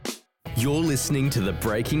You're listening to the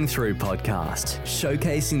Breaking Through podcast,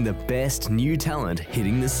 showcasing the best new talent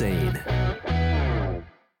hitting the scene.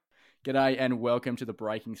 G'day and welcome to the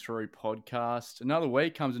Breaking Through podcast. Another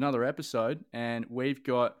week comes another episode, and we've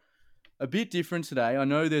got a bit different today. I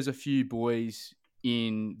know there's a few boys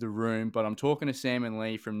in the room, but I'm talking to Sam and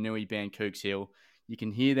Lee from Newy band Kookshill. You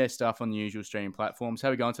can hear their stuff on the usual streaming platforms. How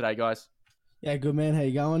are we going today, guys? Yeah, good man. How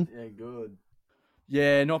you going? Yeah, good.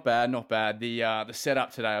 Yeah, not bad, not bad. The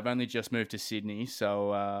setup today, I've only just moved to Sydney,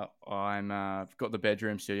 so I've got the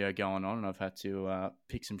bedroom studio going on, and I've had to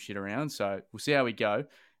pick some shit around. So we'll see how we go.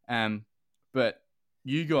 But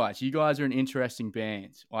you guys are an interesting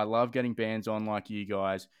band. I love getting bands on like you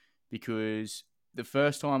guys because the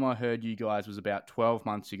first time I heard you guys was about 12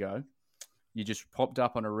 months ago. You just popped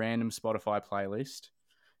up on a random Spotify playlist,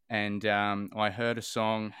 and I heard a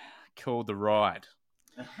song called "The Ride."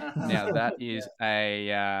 Now that is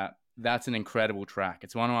that's an incredible track.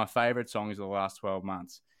 It's one of my favorite songs of the last 12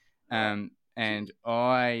 months. And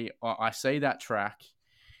I see that track,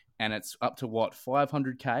 and it's up to what,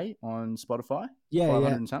 500k on Spotify? Yeah,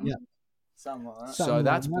 500 and something. Yeah. Something like that. So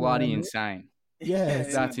that's bloody insane. Yeah,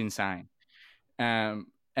 That's insane. And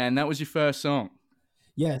that was your first song.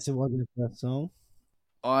 Yes, it was the first song.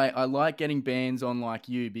 I like getting bands on like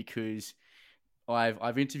you because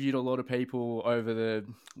I've interviewed a lot of people over the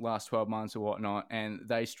last 12 months or whatnot, and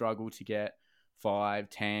they struggle to get 5,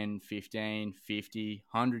 10, 15, 50,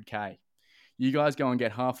 100k. You guys go and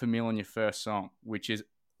get $500,000 on your first song, which is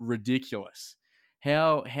ridiculous.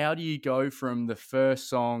 How do you go from the first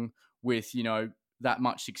song with, that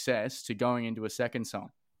much success to going into a second song?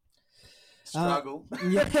 Struggle.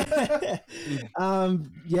 Yeah,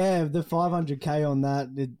 the 500k on that,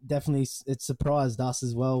 it surprised us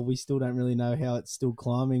as well. We still don't really know how it's still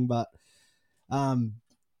climbing, but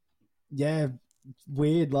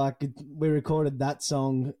weird. Like we recorded that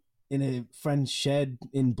song in a friend's shed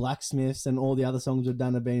in Blacksmiths, and all the other songs we've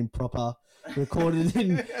done have been proper recorded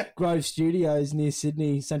in Grove Studios near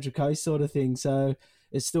Sydney, Central Coast sort of thing. So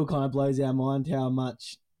it still kind of blows our mind how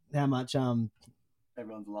much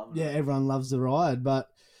Everyone's loving it. yeah, everyone loves The Ride, but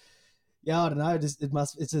yeah, I don't know.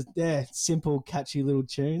 It's a simple, catchy little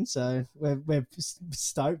tune. So we're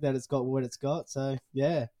stoked that it's got what it's got. So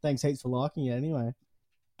yeah, thanks heaps for liking it anyway.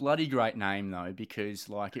 Bloody great name though, because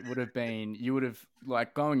it would have been, you would have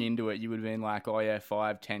going into it, you would have been like, oh yeah,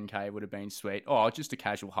 5, 10k would have been sweet. Oh, just a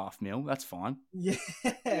casual $500,000, that's fine. Yeah,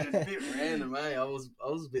 It's a bit random, eh? I was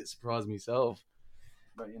a bit surprised myself,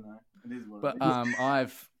 but it is what it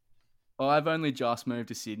is. I've only just moved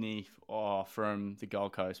to Sydney from the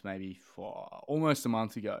Gold Coast maybe almost a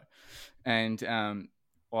month ago, and I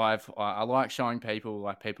like showing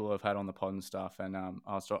people people I've had on the pod and stuff. And I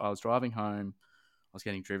was driving home, I was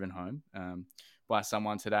getting driven home by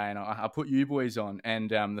someone today, and I put you boys on,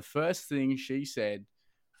 and the first thing she said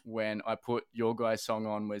when I put your guys' song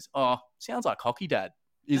on was, "Oh, sounds like Hockey Dad."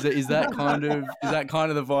 Is that kind of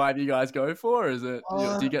the vibe you guys go for? Or is it?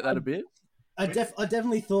 Do you get that a bit? I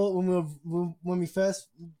definitely thought when we first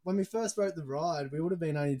wrote The Ride, we would have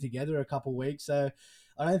been only together a couple of weeks, so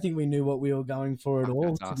I don't think we knew what we were going for at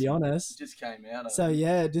all, to be honest. It just came out. So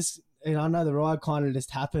yeah, I know The Ride kind of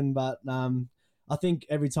just happened, but I think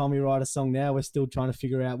every time we write a song now, we're still trying to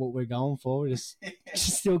figure out what we're going for. We're just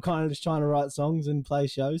still kind of just trying to write songs and play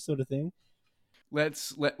shows, sort of thing.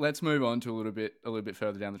 Let's move on to a little bit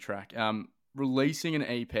further down the track. Releasing an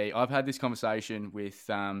EP. I've had this conversation with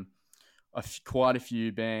quite a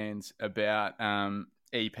few bands about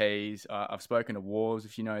EPs. I've spoken to Wars,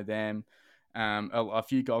 if you know them, a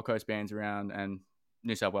few Gold Coast bands around, and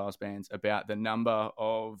New South Wales bands about the number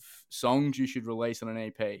of songs you should release on an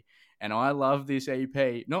EP. And I love this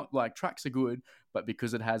EP. Not like tracks are good, but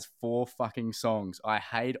because it has 4 fucking songs. I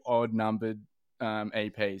hate odd numbered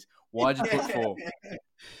EPs. Why'd you put 4?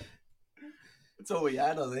 That's all we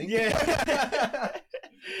had, I think. Yeah.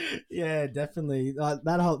 Yeah, definitely.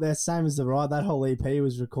 That same as The Ride. That whole EP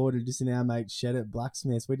was recorded just in our mate's shed at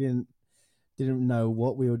Blacksmiths. We didn't know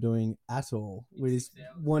what we were doing at all. We just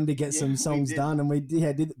wanted to get some songs done, and we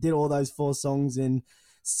did all those 4 songs in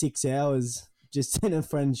 6 hours just in a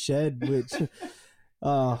friend's shed, which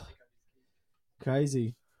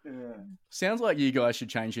crazy. Yeah. Sounds like you guys should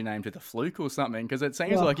change your name to The Fluke or something, because it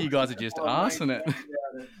seems like you guys are just arsing it.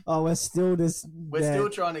 Oh, we're still still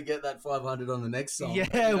trying to get that 500 on the next song. Yeah,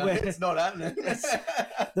 it's not happening.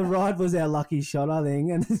 The Ride was our lucky shot, I think,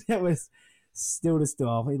 and it was still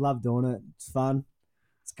we love doing it. It's fun.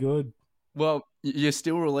 It's good. Well, you're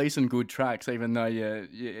still releasing good tracks, even though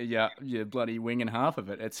you're bloody winging half of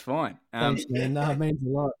it. It's fine. Thanks, man. No, it means a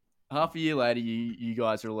lot. Half a year later, you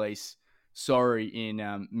guys release Sorry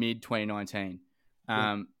in mid 2019.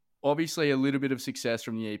 obviously a little bit of success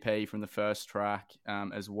from the EP from the first track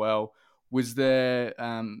as well. Was there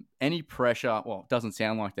any pressure? Well, it doesn't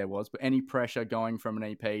sound like there was, but any pressure going from an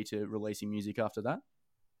EP to releasing music after that?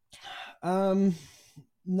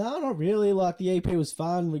 No, not really. Like the EP was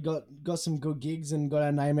fun. We got some good gigs and got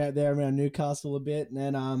our name out there around Newcastle a bit. And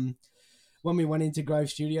then when we went into Grove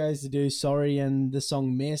Studios to do Sorry and the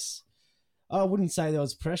song Miss, I wouldn't say there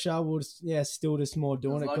was pressure. We were still just more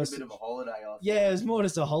doing it. Like a bit of a holiday. Yeah, it was more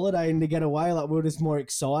just a holiday and to get away. Like we were just more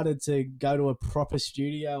excited to go to a proper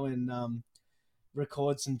studio and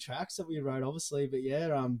record some tracks that we wrote, obviously. But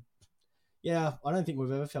yeah, I don't think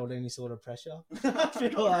we've ever felt any sort of pressure.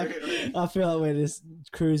 I feel like we're just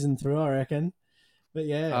cruising through, I reckon. But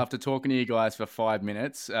yeah. After talking to you guys for 5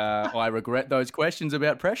 minutes, I regret those questions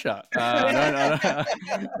about pressure.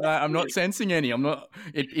 I'm not sensing any. I'm not.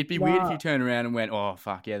 It'd be weird if you turned around and went, "Oh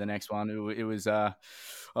fuck yeah, the next one." It was. I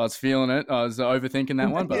was feeling it. I was overthinking that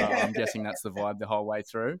one, but I'm guessing that's the vibe the whole way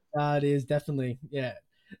through. It is definitely. Yeah.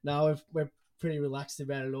 No, we're pretty relaxed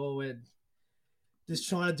about it all. We're just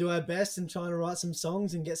trying to do our best and trying to write some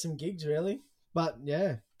songs and get some gigs, really. But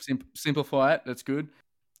yeah, simplify it. That's good.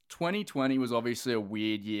 2020 was obviously a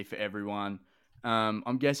weird year for everyone.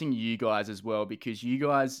 I'm guessing you guys as well, because you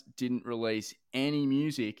guys didn't release any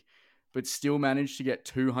music, but still managed to get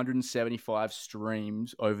 275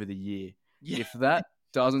 streams over the year. Yeah. If that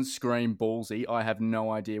doesn't scream ballsy, I have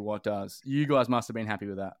no idea what does. You guys must have been happy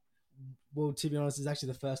with that. Well, to be honest, it's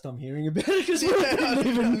actually the first time hearing about it because we didn't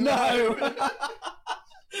even know.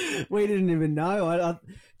 We didn't even know.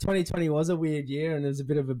 2020 was a weird year and it was a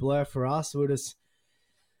bit of a blur for us. We were just,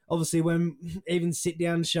 obviously, when even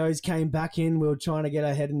sit-down shows came back in, we were trying to get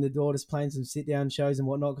our head in the door, just playing some sit-down shows and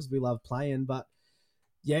whatnot because we love playing. But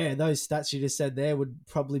yeah, those stats you just said there would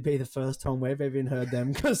probably be the first time we've even heard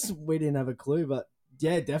them because we didn't have a clue. But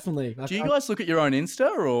yeah, definitely. Do you guys look at your own Insta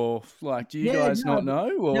or like, do you guys not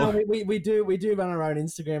know? Or? No, we do run our own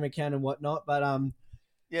Instagram account and whatnot, but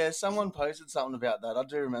yeah, someone posted something about that. I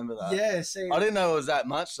do remember that. Yeah, see, I didn't know it was that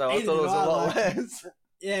much, so I thought it was a lot less.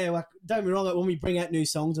 Yeah, like don't get me wrong, like when we bring out new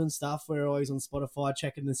songs and stuff, we're always on Spotify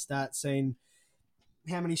checking the stats, seeing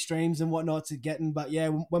how many streams and whatnot it's getting. But yeah,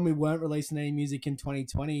 when we weren't releasing any music in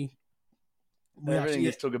 2020, everything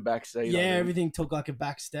just took a back seat. Yeah, everything took like a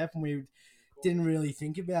back step, and we didn't really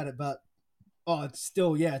think about it. But it's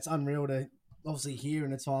still, it's unreal to obviously hear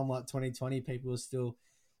in a time like 2020, people are still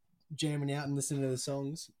jamming out and listening to the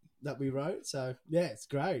songs that we wrote. So yeah, it's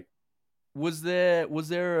great. Was there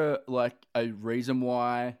a reason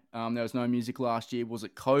why there was no music last year? Was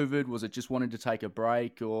it COVID? Was it just wanting to take a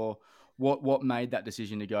break, or what made that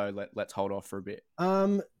decision to go? Let's hold off for a bit.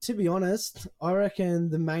 To be honest, I reckon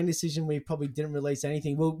the main decision, we probably didn't release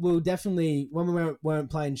anything. We'll definitely, when we weren't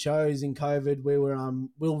playing shows in COVID, we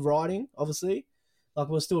were writing, obviously. Like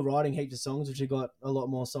we're still writing heaps of songs, which we got a lot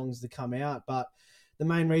more songs to come out. But the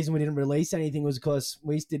main reason we didn't release anything was because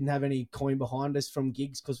we didn't have any coin behind us from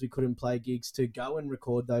gigs, because we couldn't play gigs to go and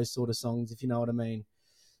record those sort of songs, if you know what I mean.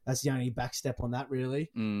 That's the only back step on that, really.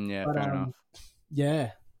 Yeah, but, fair enough.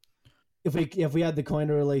 Yeah. If we had the coin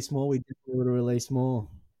to release more, we definitely would have released more.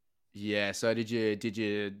 Yeah, so did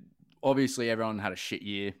you obviously everyone had a shit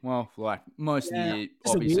year. Well, like most of the year,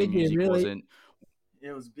 obviously music really wasn't.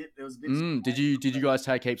 Yeah, it was a bit Did you guys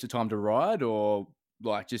take heaps of time to write, or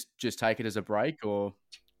like just take it as a break, or?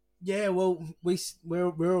 Yeah, well,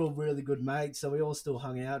 we're all really good mates, so we all still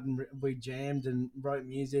hung out and we jammed and wrote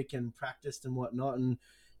music and practiced and whatnot and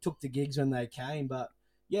took the gigs when they came. But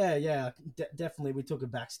yeah, definitely we took a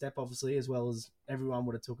back step, obviously, as well as everyone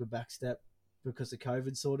would have took a back step because of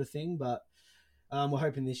COVID sort of thing. But we're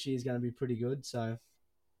hoping this year is going to be pretty good. So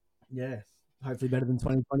yeah, hopefully better than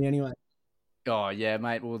 2020 anyway. Oh yeah,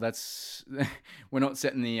 mate. Well, that's we're not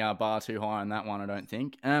setting the bar too high on that one, I don't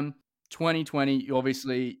think. 2020,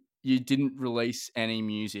 obviously, you didn't release any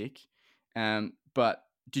music, but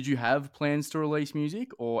did you have plans to release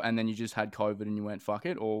music, and then you just had COVID and you went fuck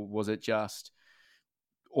it, or was it just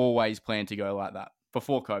always planned to go like that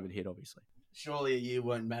before COVID hit? Obviously, surely a year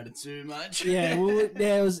won't matter too much. Yeah, well,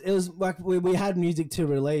 yeah, it was like we had music to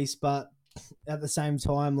release, but at the same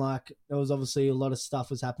time, like there was obviously a lot of stuff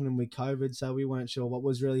was happening with COVID, so we weren't sure what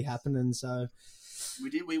was really happening. So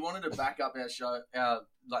we wanted to back up our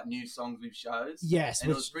like new songs with shows. Yes,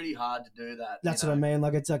 and it was pretty hard to do that. That's what I mean.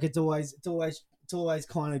 Like it's always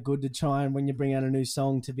kind of good to try, and when you bring out a new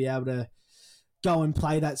song, to be able to go and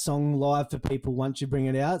play that song live for people once you bring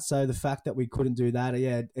it out. So the fact that we couldn't do that,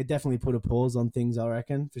 yeah, it definitely put a pause on things, I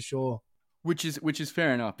reckon, for sure. Which is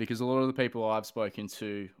fair enough, because a lot of the people I've spoken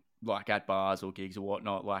to, like at bars or gigs or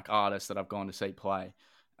whatnot, like artists that I've gone to see play,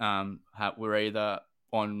 were either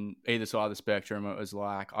on either side of the spectrum, it was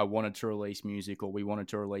like I wanted to release music, or we wanted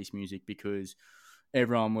to release music because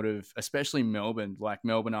everyone would have, especially Melbourne, like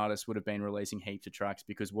Melbourne artists would have been releasing heaps of tracks,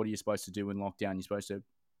 because what are you supposed to do in lockdown?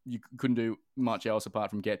 You couldn't do much else apart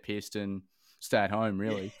from get pissed and stay at home,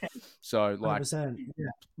 really. So like 100%, yeah.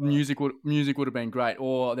 music would have been great.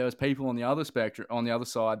 Or there was people on the other spectrum, on the other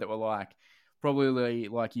side, that were like probably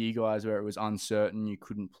like you guys, where it was uncertain, you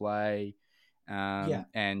couldn't play,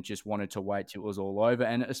 and just wanted to wait till it was all over.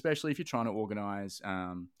 And especially if you're trying to organize,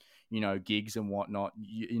 gigs and whatnot,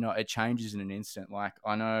 it changes in an instant. Like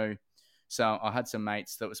I know, so I had some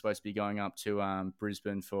mates that were supposed to be going up to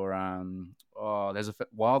Brisbane for there's a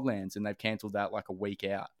Wildlands, and they've cancelled that like a week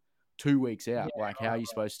out, 2 weeks out. Yeah, like how are you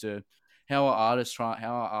supposed to? How are artists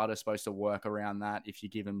supposed to work around that if you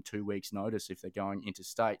give them 2 weeks notice if they're going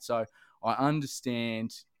interstate? So I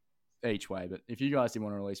understand each way, but if you guys didn't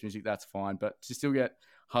want to release music, that's fine. But to still get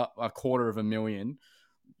 250,000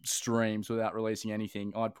 streams without releasing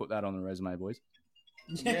anything, I'd put that on the resume, boys.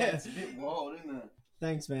 Yeah, it's a bit wild, isn't it?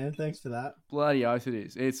 Thanks, man. Thanks for that. Bloody oath it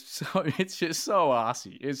is. It's just so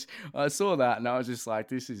arsey. I saw that and I was just like,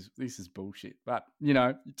 this is bullshit. But you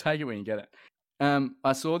take it when you get it.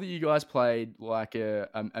 I saw that you guys played like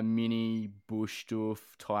a mini bush doof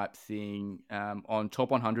type thing on Top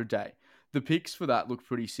 100 Day. The pics for that looked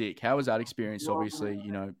pretty sick. How was that experience? Obviously,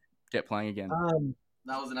 get playing again.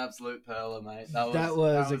 That was an absolute pearler, mate. That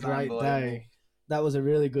was a great day. That was a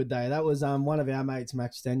really good day. That was one of our mates,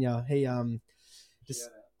 Max Stenya. He just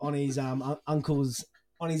on his uncle's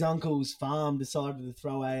farm decided to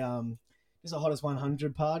throw just a hottest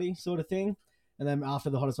 100 party sort of thing. And then after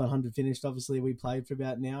the hottest 100 finished, obviously we played for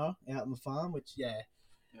about an hour out on the farm, which that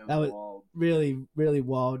was wild. Really, really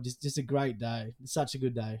wild. Just a great day. Such a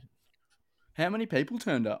good day. How many people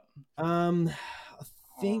turned up? I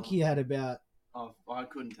think he had about. Oh, I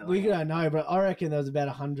couldn't tell. We don't know, but I reckon there was about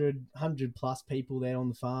 100 plus people there on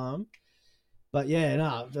the farm. But yeah,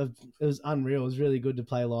 no, it was unreal. It was really good to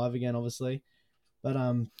play live again, obviously. But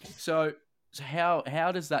So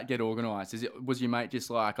how does that get organised? Was your mate just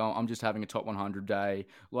like, oh, I'm just having a Top 100 day,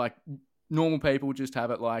 like normal people just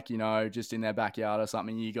have it, like just in their backyard or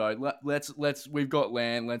something? You go, let's we've got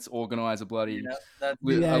land, let's organise a bloody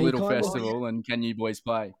a little festival, and can you boys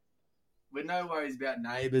play? With no worries about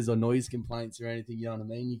neighbours or noise complaints or anything, you know what I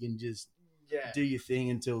mean? You can just do your thing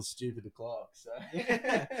until stupid o'clock. So.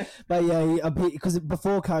 But yeah, because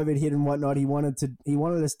before COVID hit and whatnot, he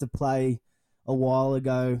wanted us to play a while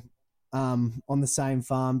ago on the same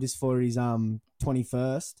farm just for his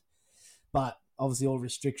 21st. But obviously all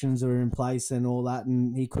restrictions are in place and all that,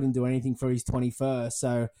 and he couldn't do anything for his 21st.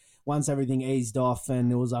 So once everything eased off and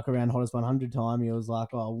it was like around hottest 100 time, he was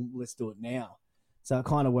like, oh, let's do it now. So it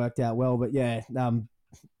kind of worked out well. But yeah,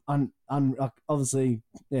 obviously,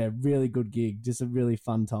 really good gig. Just a really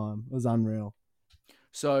fun time. It was unreal.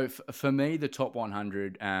 So for me, the Top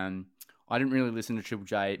 100, I didn't really listen to Triple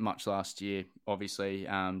J much last year. Obviously,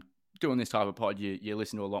 doing this type of pod, you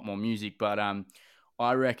listen to a lot more music. But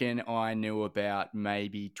I reckon I knew about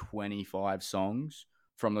maybe 25 songs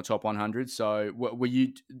from the Top 100. So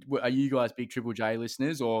are you guys big Triple J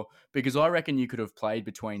listeners? Or because I reckon you could have played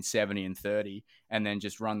between 70 and 30 and then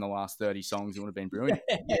just run the last 30 songs. It would have been brilliant.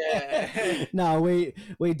 Yeah. No, we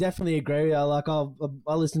definitely agree. Like I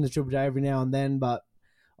listen to Triple J every now and then, but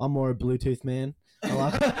I'm more a Bluetooth man.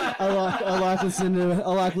 I like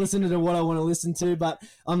listening to what I want to listen to, but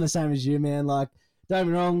I'm the same as you, man. Like, don't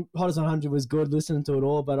get me wrong, Hottest 100 was good, listening to it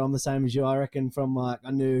all, but I'm the same as you. I reckon from I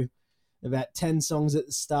knew about 10 songs at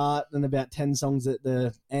the start and about 10 songs at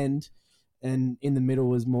the end, and in the middle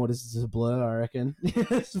was more just a blur, I reckon.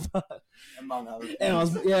 Among others. And I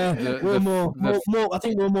think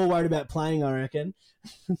we're more worried about playing, I reckon.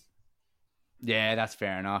 Yeah, that's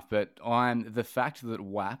fair enough. But the fact that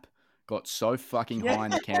WAP got so fucking high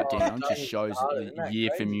in the countdown just shows that the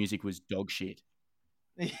year for music was dog shit.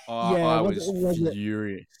 I was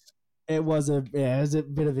furious. It was a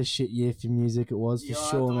bit of a shit year for music. It was for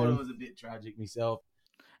sure, man. I thought it was a bit tragic myself.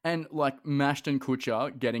 And like Mashed and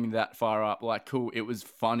Kookshill getting that far up, like cool, it was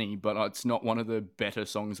funny, but it's not one of the better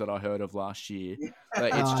songs that I heard of last year.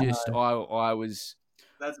 Like, it's just I was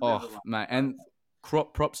mate. And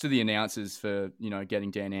props to the announcers for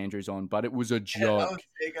getting Dan Andrews on, but it was a joke.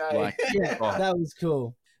 That was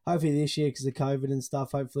cool. Hopefully this year, because of COVID and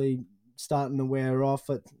stuff, hopefully starting to wear off.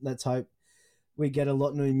 But let's hope we get a lot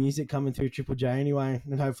of new music coming through Triple J anyway,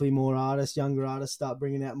 and hopefully more younger artists start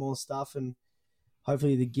bringing out more stuff, and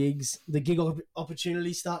hopefully the gig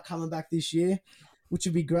opportunities start coming back this year, which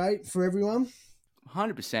would be great for everyone.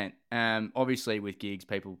 100%. Obviously with gigs,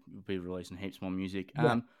 people will be releasing heaps more music.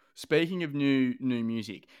 speaking of new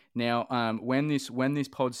music, now when this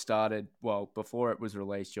pod started, well, before it was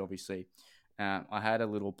released, obviously, I had a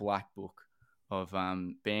little black book of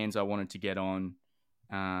bands I wanted to get on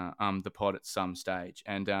the pod at some stage,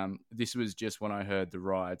 and this was just when I heard The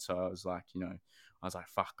Ride, so I was like,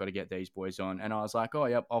 fuck, got to get these boys on, and I was like, oh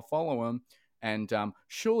yep, I'll follow them, and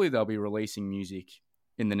surely they'll be releasing music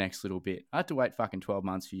in the next little bit. I had to wait fucking 12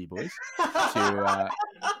 months for you boys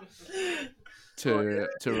to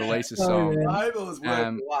release a song. I hope it was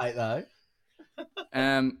worth the wait though.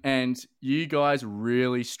 And you guys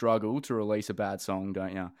really struggle to release a bad song,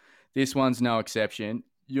 don't you? This one's no exception.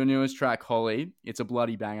 Your newest track, Holly, it's a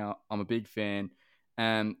bloody banger. I'm a big fan.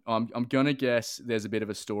 I'm gonna guess there's a bit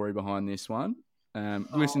of a story behind this one.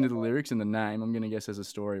 Listen to the lyrics and the name. I'm gonna guess there's a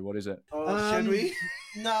story. What is it? Should we?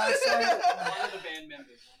 No, so One of the band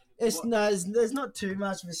members. there's not too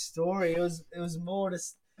much of a story. It was more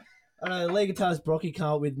just, I don't know, the lead guitarist Brocky came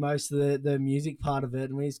up with most of the music part of it,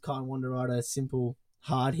 and we just kind of wanted to write a simple,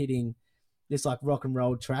 hard hitting, just like rock and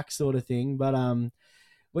roll track sort of thing. But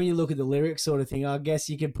when you look at the lyrics sort of thing, I guess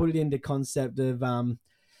you could put it into concept of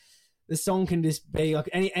the song can just be like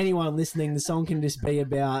anyone listening. The song can just be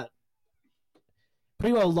about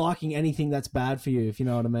pretty well liking anything that's bad for you, if you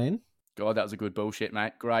know what I mean. God, that was a good bullshit,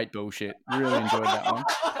 mate. Great bullshit. Really enjoyed that one.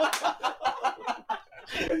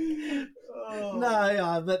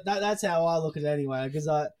 No, but that's how I look at it anyway. Because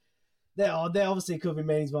there obviously could be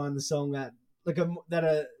meanings behind the song that that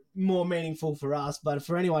are more meaningful for us. But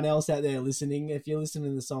for anyone else out there listening, if you're listening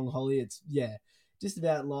to the song Holly, it's just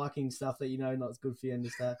about liking stuff that you know not good for you and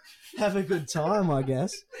just have a good time, I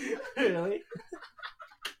guess. Really.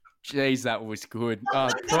 Jeez, that was good.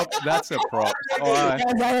 That's a prop.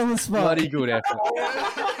 Bloody good effort.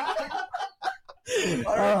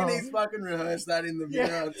 I reckon he's fucking rehearsed that in the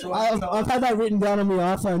mirror. I've had that written down on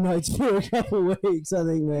my iPhone notes for a couple of weeks, I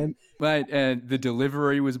think, man. Mate, the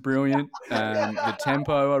delivery was brilliant. The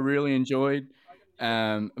tempo I really enjoyed.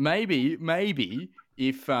 Maybe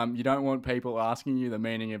if you don't want people asking you the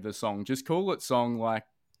meaning of the song, just call it song like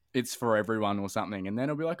it's for everyone or something, and then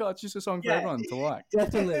it'll be like, oh, it's just a song for everyone to like.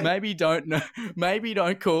 Definitely. Maybe don't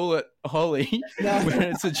call it Holly when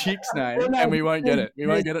it's a chick's name, and we won't get it. We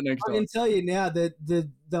won't get it next time. I can tell you now that the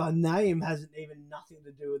name hasn't even nothing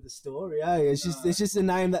to do with the story. It's just a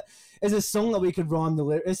name that it's a song that we could rhyme the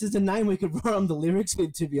lyrics. It's just a name we could rhyme the lyrics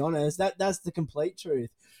with. To be honest, that's the complete truth.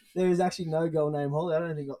 There is actually no girl named Holly. I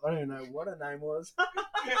don't even know what her name was.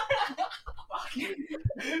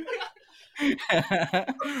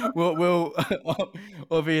 Well,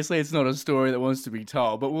 obviously it's not a story that wants to be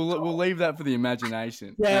told, but we'll leave that for the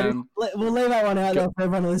imagination. Yeah, we'll leave that one out there for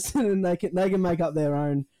everyone listening, and they can make up their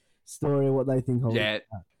own story of what they think. Holly. Yeah,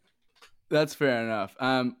 that's fair enough.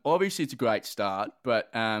 Obviously it's a great start,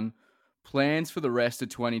 but plans for the rest of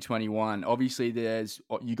 2021. Obviously,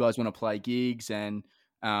 you guys want to play gigs, and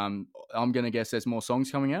I'm gonna guess there's more songs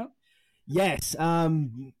coming out. Yes. Our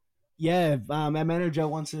manager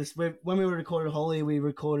wants us. When we recorded Holly, we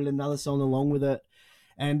recorded another song along with it,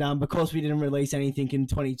 and because we didn't release anything in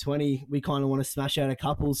 2020, we kind of want to smash out a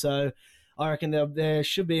couple. So I reckon there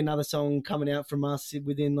should be another song coming out from us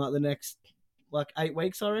within like the next 8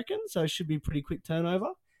 weeks. I reckon. So it should be pretty quick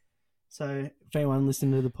turnover. So if anyone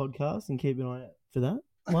listening to the podcast, and keep an eye out for that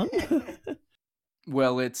one.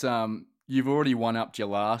 Well, it's you've already one upped your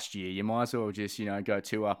last year. You might as well just go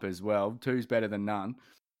 2 up as well. 2's better than none.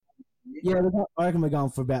 Yeah, I reckon we're going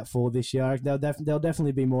for about 4 this year. There'll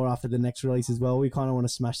definitely be more after the next release as well. We kind of want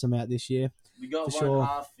to smash them out this year. We got one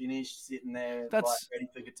half finished sitting there, ready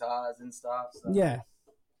for guitars and stuff. So. Yeah,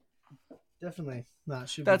 definitely. No, it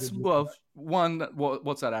should That's be good. well, one.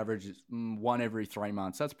 What's that average? 1 every 3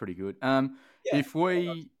 months. That's pretty good.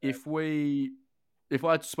 If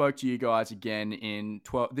I spoke to you guys again in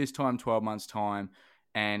 12 months time,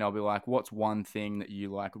 and I'll be like, what's one thing that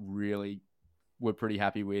you really were pretty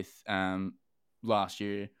happy with last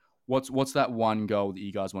year? What's that one goal that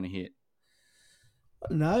you guys want to hit?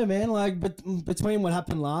 No, man. Between what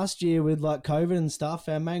happened last year with COVID and stuff,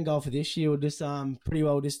 our main goal for this year would just pretty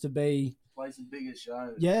well just to be play some bigger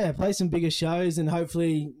shows. Yeah, play some bigger shows, and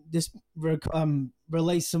hopefully just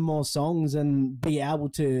release some more songs and be able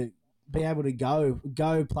to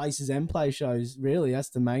go places and play shows. Really, that's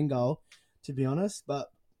the main goal, to be honest. But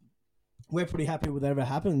we're pretty happy with whatever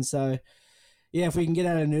happens. So. Yeah, if we can get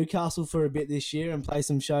out of Newcastle for a bit this year and play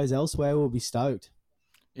some shows elsewhere, we'll be stoked.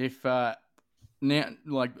 If now,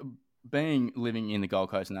 living in the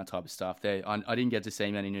Gold Coast and that type of stuff, I didn't get to see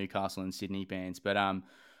many Newcastle and Sydney bands, but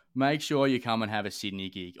make sure you come and have a Sydney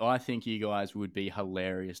gig. I think you guys would be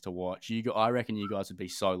hilarious to watch. I reckon you guys would be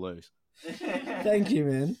so loose. Thank you,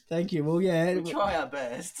 man. Thank you. Well, yeah, We try our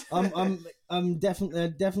best. I'm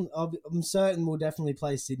definitely. I'm certain we'll definitely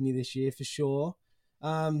play Sydney this year for sure.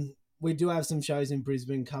 We do have some shows in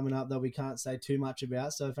Brisbane coming up that we can't say too much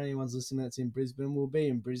about. So if anyone's listening that's in Brisbane, we'll be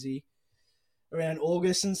in Brizzy around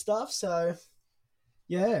August and stuff. So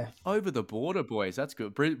yeah, Over the border, boys. That's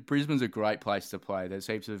good. Brisbane's a great place to play. There's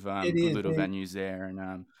heaps of good little venues there,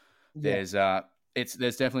 and there's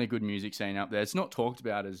definitely a good music scene up there. It's not talked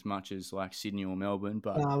about as much as like Sydney or Melbourne,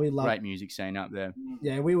 but great music scene up there.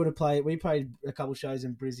 Yeah, we played a couple shows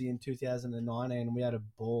in Brizzy in 2019, and we had a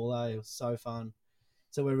ball. It was so fun.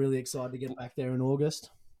 So we're really excited to get back there in August.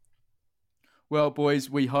 Well, boys,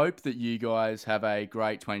 we hope that you guys have a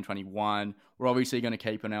great 2021. We're obviously going to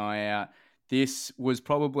keep an eye out. This was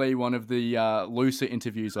probably one of the looser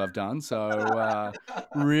interviews I've done, so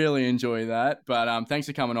really enjoy that. But thanks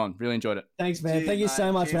for coming on. Really enjoyed it. Thanks, man. Cheers, Thank you so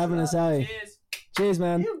mate. much for having us, eh? Cheers. Cheers,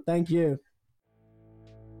 man. Thank you.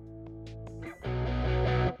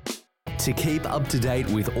 To keep up to date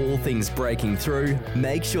with all things breaking through,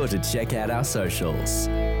 make sure to check out our socials.